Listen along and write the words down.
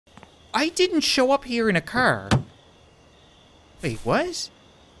I didn't show up here in a car. Wait, what?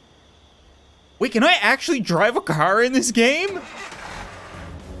 Wait, can I actually drive a car in this game?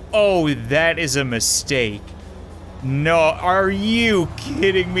 Oh, that is a mistake. No, are you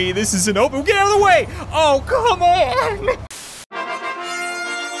kidding me? This is an open, get out of the way! Oh, come on!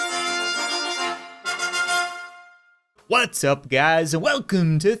 What's up, guys, and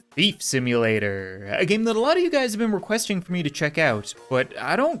welcome to Thief Simulator, a game that a lot of you guys have been requesting for me to check out, but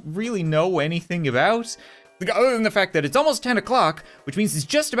I don't really know anything about, other than the fact that it's almost 10 o'clock, which means it's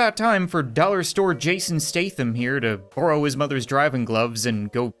just about time for dollar store Jason Statham here to borrow his mother's driving gloves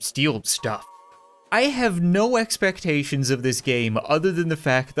and go steal stuff. I have no expectations of this game other than the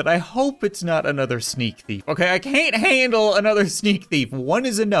fact that I hope it's not another sneak thief, okay? I can't handle another sneak thief. One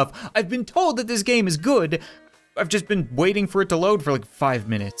is enough. I've been told that this game is good. I've just been waiting for it to load for like 5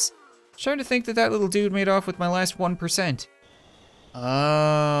 minutes. I'm trying to think that that little dude made off with my last 1%.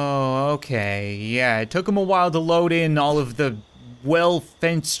 Oh, okay. Yeah, it took him a while to load in all of the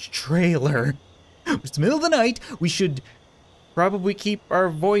well-fenced trailer. It's the middle of the night. We should probably keep our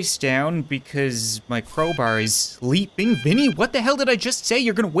voice down because my crowbar is sleeping. Vinny, what the hell did I just say?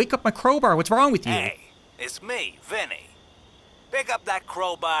 You're gonna wake up my crowbar. What's wrong with you? Hey, it's me, Vinny. Pick up that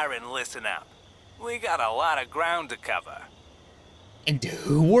crowbar and listen up. We got a lot of ground to cover. And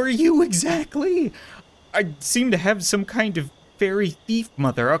who are you exactly? I seem to have some kind of fairy thief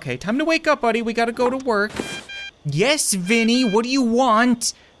mother. Okay, time to wake up, buddy. We gotta go to work. Yes, Vinny, what do you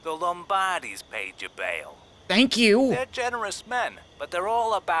want? The Lombardis paid your bail. Thank you. They're generous men, but they're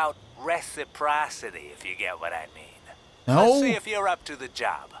all about reciprocity, if you get what I mean. No. Let's see if you're up to the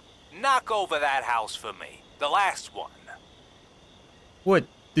job. Knock over that house for me. The last one. What,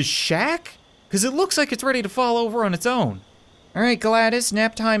 the shack? Because it looks like it's ready to fall over on its own. All right, Gladys,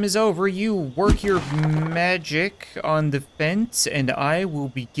 nap time is over. You work your magic on the fence, and I will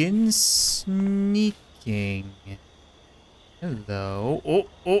begin sneaking. Hello.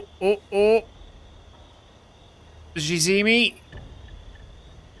 Oh. Does she see me?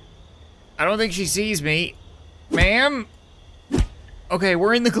 I don't think she sees me. Ma'am? Okay,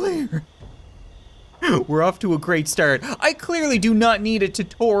 we're in the clear. We're off to a great start. I clearly do not need a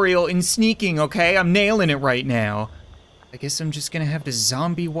tutorial in sneaking, okay? I'm nailing it right now. I guess I'm just gonna have to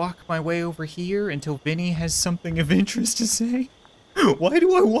zombie walk my way over here until Vinny has something of interest to say. Why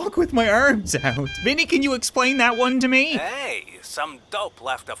do I walk with my arms out? Vinny, can you explain that one to me? Hey, some dope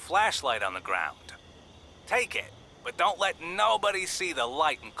left a flashlight on the ground. Take it, but don't let nobody see the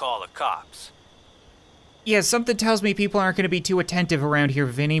light and call the cops. Yeah, something tells me people aren't gonna be too attentive around here,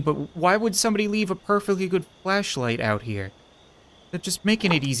 Vinny, but why would somebody leave a perfectly good flashlight out here? They're just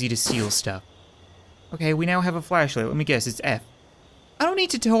making it easy to steal stuff. Okay, we now have a flashlight. Let me guess, it's F. I don't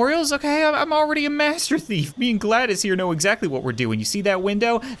need tutorials, okay? I'm already a master thief. Me and Gladys here know exactly what we're doing. You see that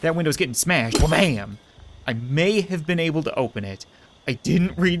window? That window's getting smashed. Bam! I may have been able to open it. I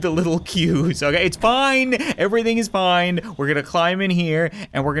didn't read the little cues, okay? It's fine, everything is fine. We're gonna climb in here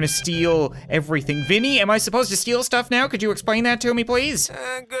and we're gonna steal everything. Vinny, am I supposed to steal stuff now? Could you explain that to me, please?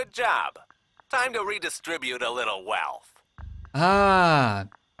 Good job. Time to redistribute a little wealth. Ah,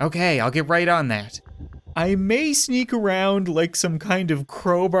 okay, I'll get right on that. I may sneak around like some kind of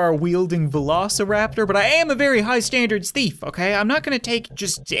crowbar-wielding velociraptor, but I am a very high-standards thief, okay? I'm not gonna take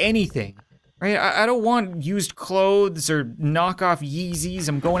just anything. Right, I don't want used clothes or knockoff Yeezys.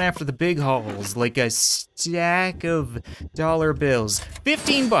 I'm going after the big hauls, like a stack of dollar bills.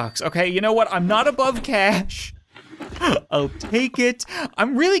 15 bucks, okay, you know what? I'm not above cash. I'll take it.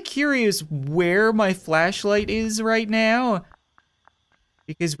 I'm really curious where my flashlight is right now,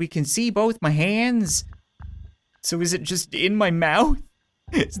 because we can see both my hands. So is it just in my mouth?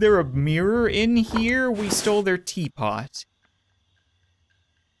 Is there a mirror in here? We stole their teapot.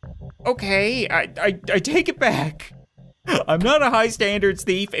 Okay, I take it back. I'm not a high standards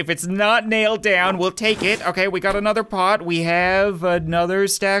thief. If it's not nailed down, we'll take it. Okay, we got another pot. We have another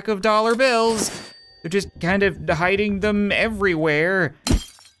stack of dollar bills. They're just kind of hiding them everywhere.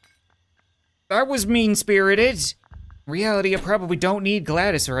 That was mean-spirited. In reality, I probably don't need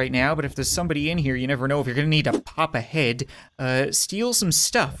Gladys right now, but if there's somebody in here, you never know if you're gonna need to pop a head. Steal some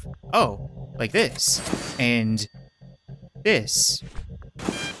stuff. Oh, like this. And this.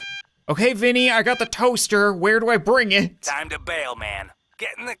 Okay, Vinny, I got the toaster. Where do I bring it? Time to bail, man.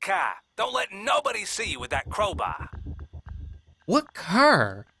 Get in the car. Don't let nobody see you with that crowbar. What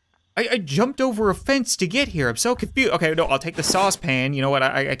car? I jumped over a fence to get here. I'm so confused. Okay, no, I'll take the saucepan. You know what?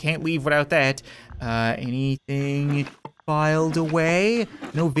 I can't leave without that. Anything filed away?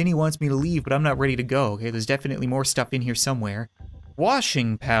 No, Vinny wants me to leave, but I'm not ready to go. Okay, there's definitely more stuff in here somewhere.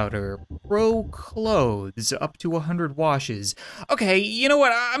 Washing powder, pro clothes, up to 100 washes. Okay, you know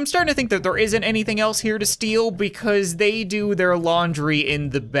what? I'm starting to think that there isn't anything else here to steal because they do their laundry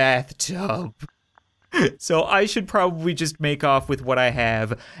in the bathtub. So I should probably just make off with what I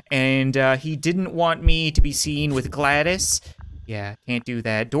have. And he didn't want me to be seen with Gladys. Yeah, can't do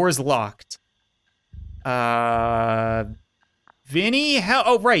that. Door's locked. Vinny?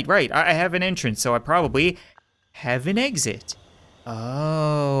 Oh, right. I have an entrance, so I probably have an exit.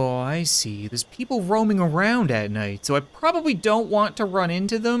 Oh, I see. There's people roaming around at night, so I probably don't want to run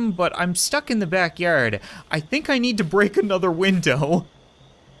into them, but I'm stuck in the backyard. I think I need to break another window.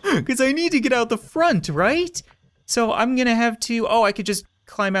 Because I need to get out the front, right? So I'm gonna have to, oh, I could just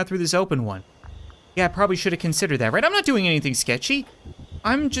climb out through this open one. Yeah, I probably should have considered that, right? I'm not doing anything sketchy.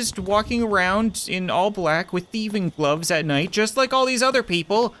 I'm just walking around in all black with thieving gloves at night, just like all these other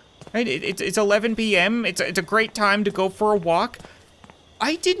people. Right? It's 11 p.m. It's a great time to go for a walk.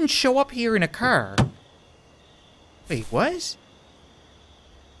 I didn't show up here in a car. Wait, what?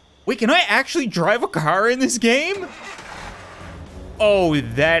 Wait, can I actually drive a car in this game? Oh,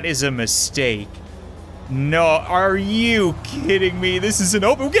 that is a mistake. No, are you kidding me? This is an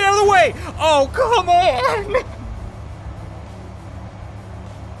open, get out of the way! Oh, come on!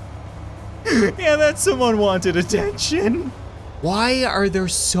 Yeah, that's some unwanted attention. Why are there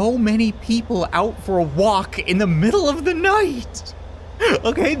so many people out for a walk in the middle of the night?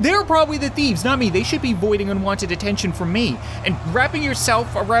 Okay, they're probably the thieves, not me. They should be voiding unwanted attention from me. And wrapping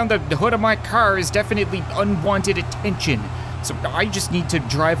yourself around the hood of my car is definitely unwanted attention. So I just need to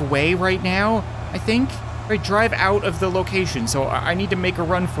drive away right now, I think. Right, drive out of the location. So I need to make a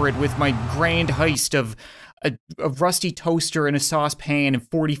run for it with my grand heist of a rusty toaster and a saucepan and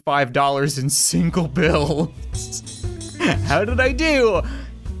 $45 in single bills. How did I do?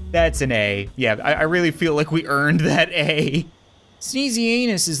 That's an A. Yeah, I really feel like we earned that A. Sneezy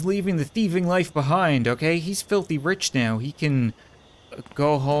Anus is leaving the thieving life behind, okay? He's filthy rich now. He can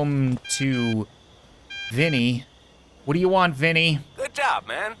go home to Vinny. What do you want, Vinny? Good job,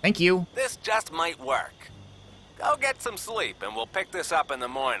 man. Thank you. This just might work. Go get some sleep and we'll pick this up in the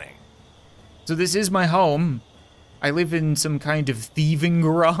morning. So this is my home. I live in some kind of thieving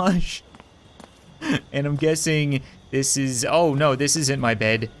garage. And I'm guessing this is, oh no, this isn't my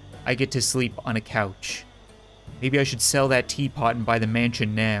bed. I get to sleep on a couch. Maybe I should sell that teapot and buy the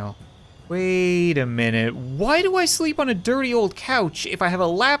mansion now. Wait a minute, why do I sleep on a dirty old couch if I have a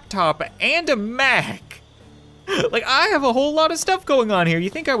laptop and a Mac? Like, I have a whole lot of stuff going on here. You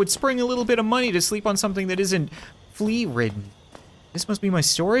think I would spring a little bit of money to sleep on something that isn't flea-ridden? This must be my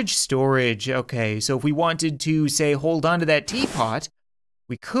storage? Storage, okay. So if we wanted to, say, hold on to that teapot,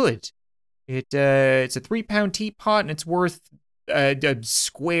 we could. It's a 3-pound teapot and it's worth a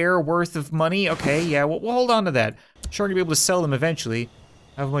square worth of money. Okay, yeah, we'll hold on to that. Sure, gonna be able to sell them eventually.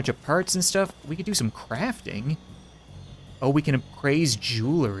 Have a bunch of parts and stuff. We could do some crafting. Oh, we can appraise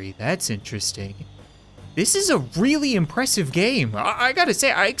jewelry. That's interesting. This is a really impressive game. I gotta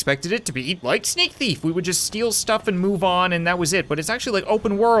say, I expected it to be like Sneak Thief. We would just steal stuff and move on and that was it. But it's actually like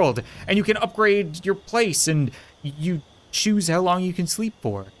open world and you can upgrade your place and you choose how long you can sleep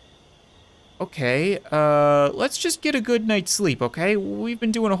for. Okay, let's just get a good night's sleep, okay? We've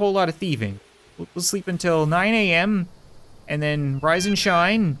been doing a whole lot of thieving. We'll sleep until 9 a.m. and then rise and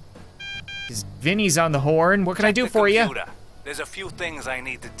shine. Because Vinny's on the horn. What can I do for you? There's a few things I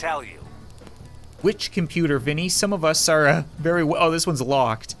need to tell you. Which computer, Vinny? Some of us are very well. Oh, this one's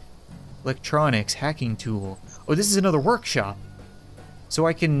locked. Electronics, hacking tool. Oh, this is another workshop. So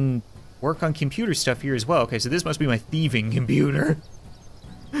I can work on computer stuff here as well. Okay, so this must be my thieving computer.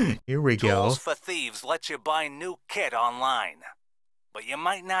 Here we go. Tools for Thieves lets you buy new kit online. But you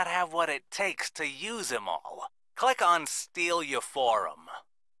might not have what it takes to use them all. Click on Steal Your Forum.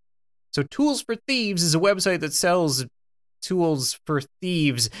 So Tools for Thieves is a website that sells tools for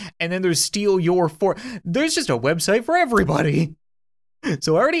thieves, and then there's Steal Your Forum. There's just a website for everybody.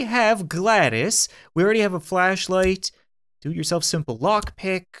 So I already have Gladys. We already have a flashlight. Do-it-yourself simple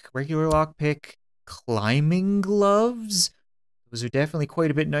lockpick, regular lockpick, climbing gloves. Those are definitely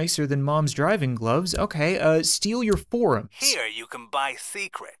quite a bit nicer than Mom's driving gloves. Okay, Steal Your Forums. Here you can buy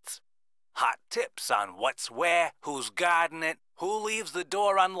secrets. Hot tips on what's where, who's guarding it, who leaves the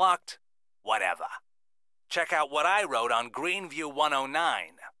door unlocked, whatever. Check out what I wrote on Greenview 109.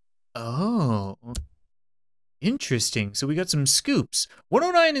 Oh, interesting. So we got some scoops.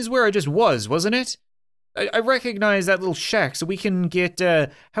 109 is where I just was, wasn't it? I recognize that little shack, so we can get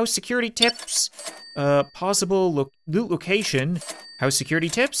house security tips, possible loot location, house security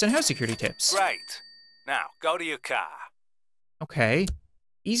tips, and house security tips. Right. Now, go to your car. Okay.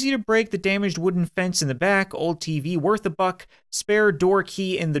 Easy to break, the damaged wooden fence in the back, old TV worth $1, spare door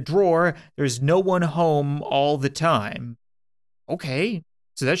key in the drawer, there's no one home all the time. Okay,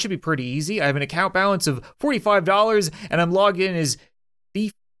 so that should be pretty easy. I have an account balance of $45 and I'm logged in as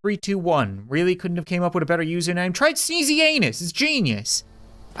Thief321. Really couldn't have came up with a better username. Tried Sneezy Anus, it's genius.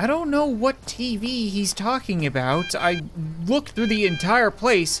 I don't know what TV he's talking about. I looked through the entire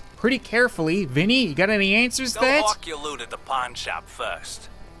place pretty carefully. Vinny, you got any answers to that? Go hawk your loot at the pawn shop first.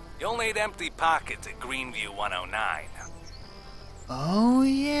 You'll need empty pockets at Greenview 109. Oh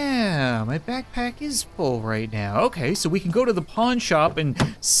yeah, my backpack is full right now. Okay, so we can go to the pawn shop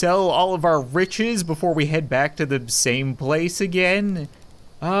and sell all of our riches before we head back to the same place again.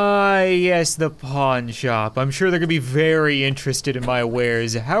 Ah, yes, the pawn shop. I'm sure they're gonna be very interested in my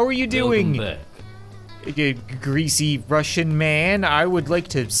wares. How are you doing? Greasy Russian man, I would like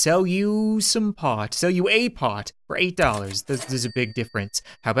to sell you some pot. Sell you a pot for $8. There's a big difference.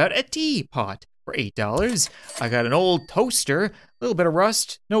 How about a teapot for $8? I got an old toaster, a little bit of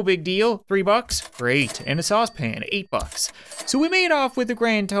rust, no big deal, $3. Great, and a saucepan, $8. So we made off with a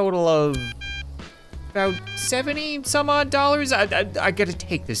grand total of about 70 some odd dollars. I gotta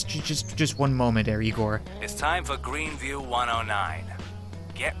take this, just one moment there, Igor. It's time for Greenview 109.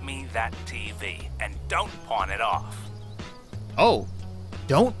 Get me that TV and don't pawn it off. Oh,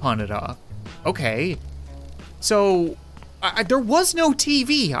 don't pawn it off. Okay, so there was no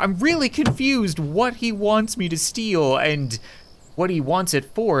TV. I'm really confused what he wants me to steal and what he wants it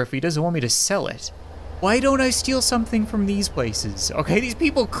for if he doesn't want me to sell it. Why don't I steal something from these places? Okay, these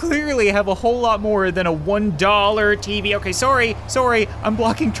people clearly have a whole lot more than a $1 TV. Okay, sorry, I'm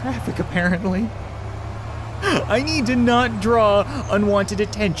blocking traffic apparently. I need to not draw unwanted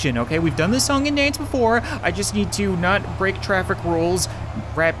attention, okay? We've done this song and dance before. I just need to not break traffic rules,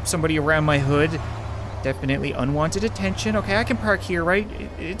 wrap somebody around my hood. Definitely unwanted attention. Okay, I can park here, right?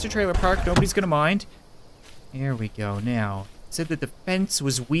 It's a trailer park, nobody's gonna mind. There we go, now. It said that the fence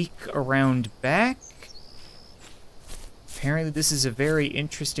was weak around back. Apparently this is a very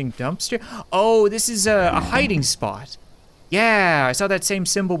interesting dumpster. Oh, this is a hiding spot. Yeah, I saw that same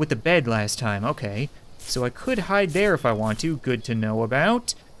symbol with the bed last time, okay. So I could hide there if I want to, good to know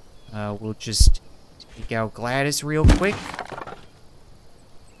about. We'll just take out Gladys real quick.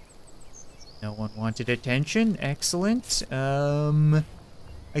 No one wanted attention, excellent. I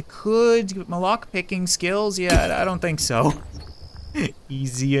could, with my lock-picking skills, yeah, I don't think so.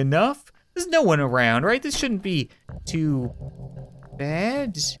 Easy enough. There's no one around, right? This shouldn't be too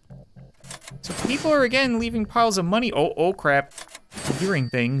bad. So people are, again, leaving piles of money. Oh crap, I'm hearing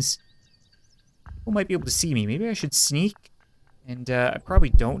things. People might be able to see me. Maybe I should sneak. And I probably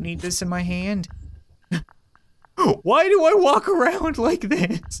don't need this in my hand. Why do I walk around like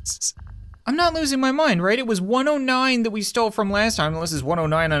this? I'm not losing my mind, right? It was 109 that we stole from last time, unless it's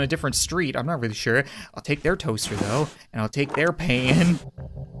 109 on a different street. I'm not really sure. I'll take their toaster, though, and I'll take their pan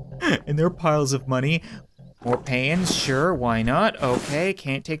and their piles of money. More pans, sure, why not? Okay,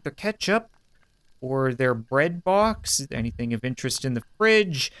 can't take their ketchup or their bread box, anything of interest in the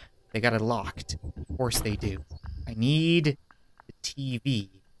fridge. They got it locked. Of course they do. I need the TV.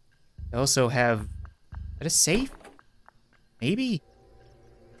 They also have, is that a safe? Maybe?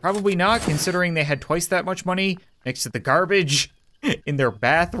 Probably not, considering they had twice that much money next to the garbage in their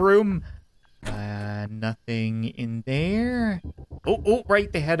bathroom. Nothing in there. Oh,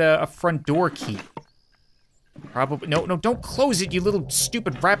 right, they had a front door key. Probably, no, don't close it, you little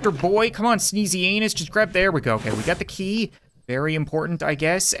stupid raptor boy. Come on, sneezy anus, just grab, there we go. Okay, we got the key. Very important, I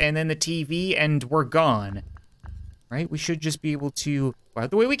guess, and then the TV, and we're gone. Right, we should just be able to go out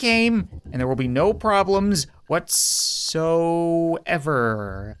the way we came, and there will be no problems whatsoever.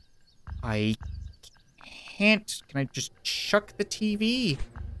 I can't, can I just chuck the TV?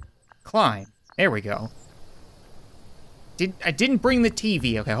 Climb, there we go. I didn't bring the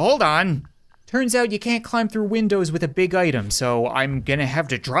TV, okay, hold on. Turns out you can't climb through windows with a big item, so I'm gonna have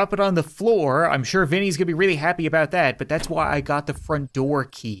to drop it on the floor. I'm sure Vinny's gonna be really happy about that, but that's why I got the front door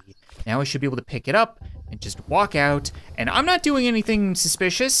key. Now I should be able to pick it up and just walk out, and I'm not doing anything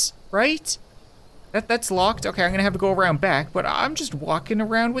suspicious, right? That's locked. Okay, I'm gonna have to go around back, but I'm just walking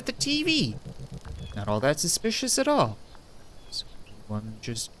around with the TV. Not all that suspicious at all. So I'm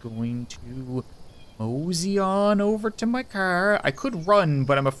just going to mosey on over to my car. I could run,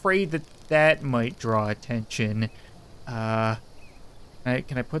 but I'm afraid that might draw attention. Can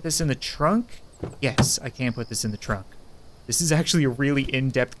I put this in the trunk? Yes, I can put this in the trunk. This is actually a really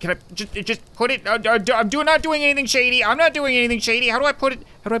in-depth, can I just put it, I'm not doing anything shady. I'm not doing anything shady. How do I put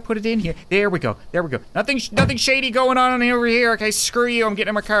it in here? There we go. Nothing shady going on over here. Okay, screw you, I'm getting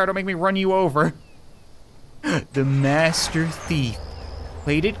in my car. Don't make me run you over. The master thief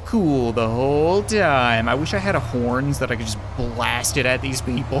Played it cool the whole time. I wish I had a horns that I could just blast it at these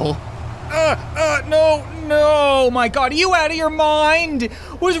people. No, my God, are you out of your mind?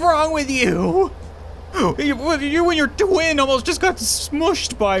 What's wrong with you? You and your twin almost just got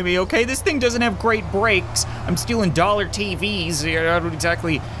smushed by me, okay? This thing doesn't have great brakes. I'm stealing dollar TVs. I don't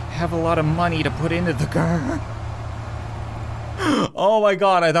exactly have a lot of money to put into the car. Oh my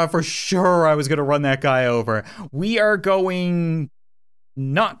God, I thought for sure I was gonna run that guy over. We are going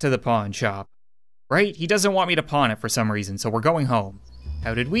not to the pawn shop, right? He doesn't want me to pawn it for some reason, so we're going home.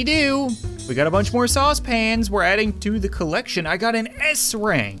 How did we do? We got a bunch more saucepans. We're adding to the collection. I got an S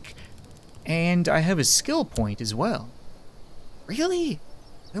rank. And I have a skill point as well. Really?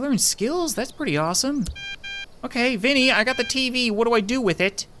 I learned skills? That's pretty awesome. Okay, Vinny, I got the TV. What do I do with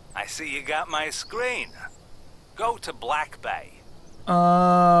it? I see you got my screen. Go to Black Bay.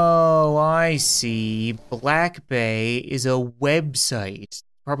 Oh, I see. Black Bay is a website.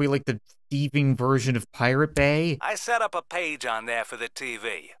 Probably like the thieving version of Pirate Bay. I set up a page on there for the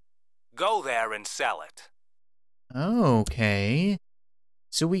TV. Go there and sell it. Okay.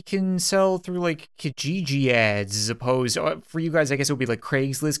 So we can sell through like Kijiji ads as opposed, for you guys, I guess it would be like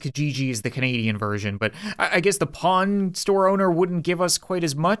Craigslist. Kijiji is the Canadian version, but I guess the pawn store owner wouldn't give us quite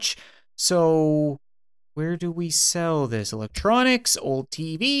as much. So where do we sell this? Electronics, old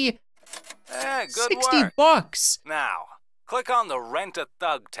TV. Good 60 work. bucks. Now, click on the Rent a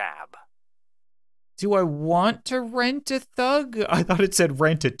Thug tab. Do I want to rent a thug? I thought it said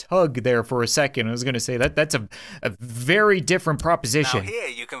rent a tug there for a second. I was gonna say that's a very different proposition. Now here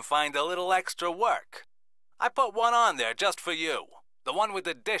you can find a little extra work. I put one on there just for you. The one with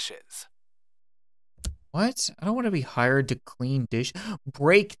the dishes. What? I don't want to be hired to clean dish.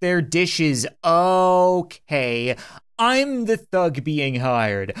 Break their dishes. Okay. I'm the thug being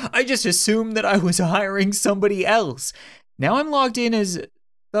hired. I just assumed that I was hiring somebody else. Now I'm logged in as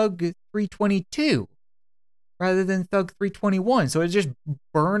Thug 322 rather than Thug 321. So it's just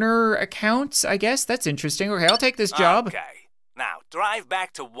burner accounts, I guess. That's interesting. Okay, I'll take this job. Okay. Now drive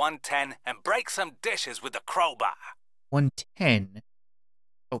back to 110 and break some dishes with the crowbar. 110.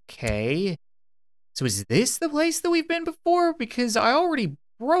 Okay. So is this the place that we've been before? Because I already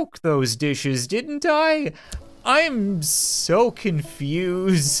broke those dishes, didn't I? I'm so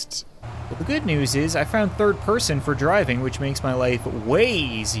confused. Well, the good news is I found third person for driving, which makes my life way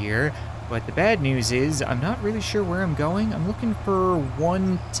easier. But the bad news is I'm not really sure where I'm going. I'm looking for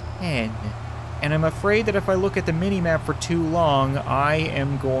 110. And I'm afraid that if I look at the mini-map for too long, I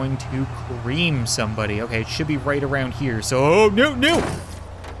am going to cream somebody. Okay, it should be right around here. So, oh, no.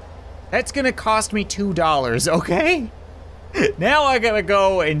 That's gonna cost me $2, okay? Now I gotta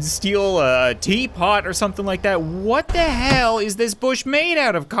go and steal a teapot or something like that. What the hell is this bush made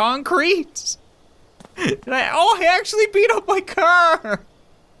out of? Concrete? I actually beat up my car.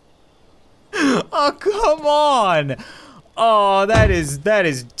 Oh, come on. Oh, that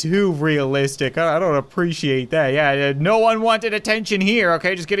is too realistic. I don't appreciate that. Yeah, no one wanted attention here,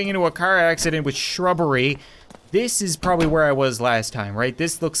 okay? Just getting into a car accident with shrubbery. This is probably where I was last time, right?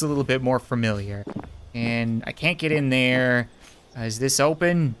 This looks a little bit more familiar. And I can't get in there. Is this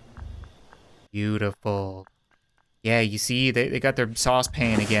open? Beautiful. Yeah, you see, they got their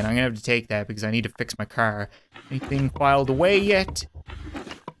saucepan again. I'm gonna have to take that because I need to fix my car. Anything filed away yet?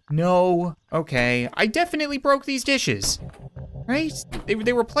 No. Okay. I definitely broke these dishes. Right?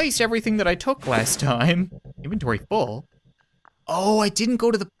 They replaced everything that I took last time. Inventory full. Oh, I didn't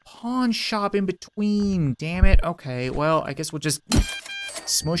go to the pawn shop in between. Damn it. Okay, well, I guess we'll just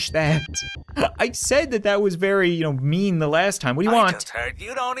smush that. I said that was very, mean the last time. What do you want? I just heard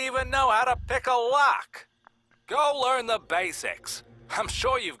you don't even know how to pick a lock. Go learn the basics. I'm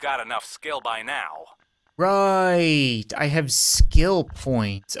sure you've got enough skill by now. Right, I have skill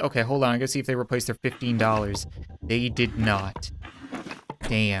points. Okay, hold on, I gotta see if they replaced their $15. They did not.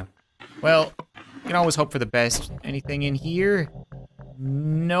 Damn. Well, you can always hope for the best. Anything in here?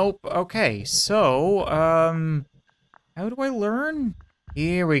 Nope. Okay, so, how do I learn?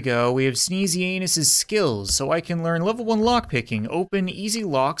 Here we go. We have Sneezy Anus's skills, so I can learn level 1 lockpicking. Open easy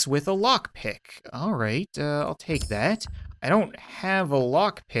locks with a lockpick. All right, I'll take that. I don't have a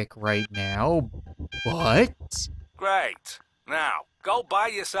lockpick right now, but... Great. Now, go buy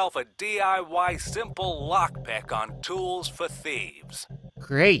yourself a DIY simple lockpick on Tools for Thieves.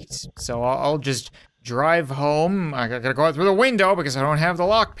 Great. So I'll just drive home. I gotta go out through the window because I don't have the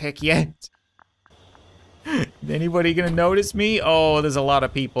lockpick yet. Anybody gonna notice me? Oh, there's a lot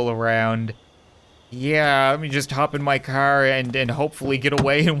of people around. Yeah, let me just hop in my car and hopefully get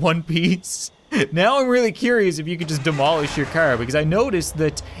away in one piece. Now I'm really curious if you could just demolish your car, because I noticed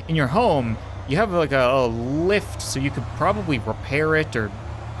that in your home, You have like a lift, so you could probably repair it or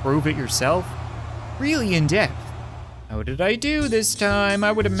prove it yourself. Really in depth. How did I do this time?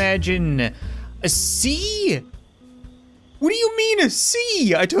 I would imagine a C? What do you mean a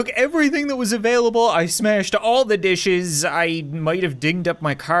C? I took everything that was available. I smashed all the dishes. I might have dinged up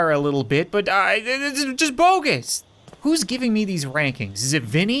my car a little bit, but it's just bogus. Who's giving me these rankings? Is it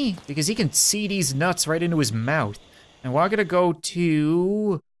Vinny? Because he can see these nuts right into his mouth. And we're gonna go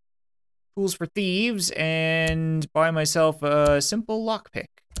to Tools for Thieves and buy myself a simple lockpick.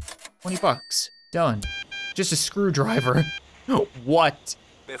 20 bucks, done. Just a screwdriver. What?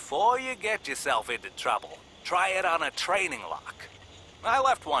 Before you get yourself into trouble, try it on a training lock. I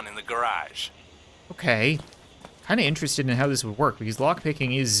left one in the garage. Okay. Kind of interested in how this would work because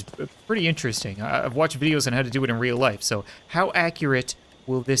lockpicking is pretty interesting. I've watched videos on how to do it in real life, so how accurate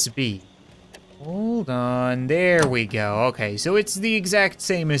will this be? Hold on, there we go. Okay, so it's the exact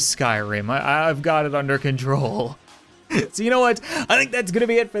same as Skyrim. I've got it under control. So you know what? I think that's gonna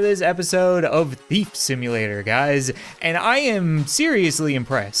be it for this episode of Thief Simulator, guys. And I am seriously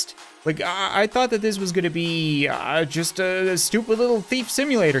impressed. Like, I thought that this was gonna be just a stupid little thief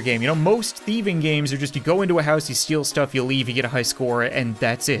simulator game. You know, most thieving games are just you go into a house, you steal stuff, you leave, you get a high score, and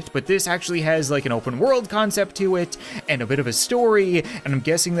that's it. But this actually has like an open world concept to it, and a bit of a story, and I'm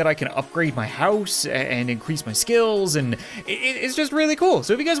guessing that I can upgrade my house and increase my skills, and it's just really cool.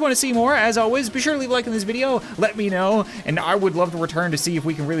 So if you guys wanna see more, as always, be sure to leave a like on this video, let me know, and I would love to return to see if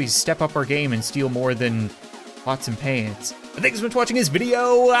we can really step up our game and steal more than pots and pans. Thanks so much for watching this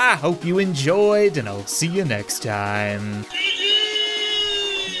video. I hope you enjoyed, and I'll see you next time.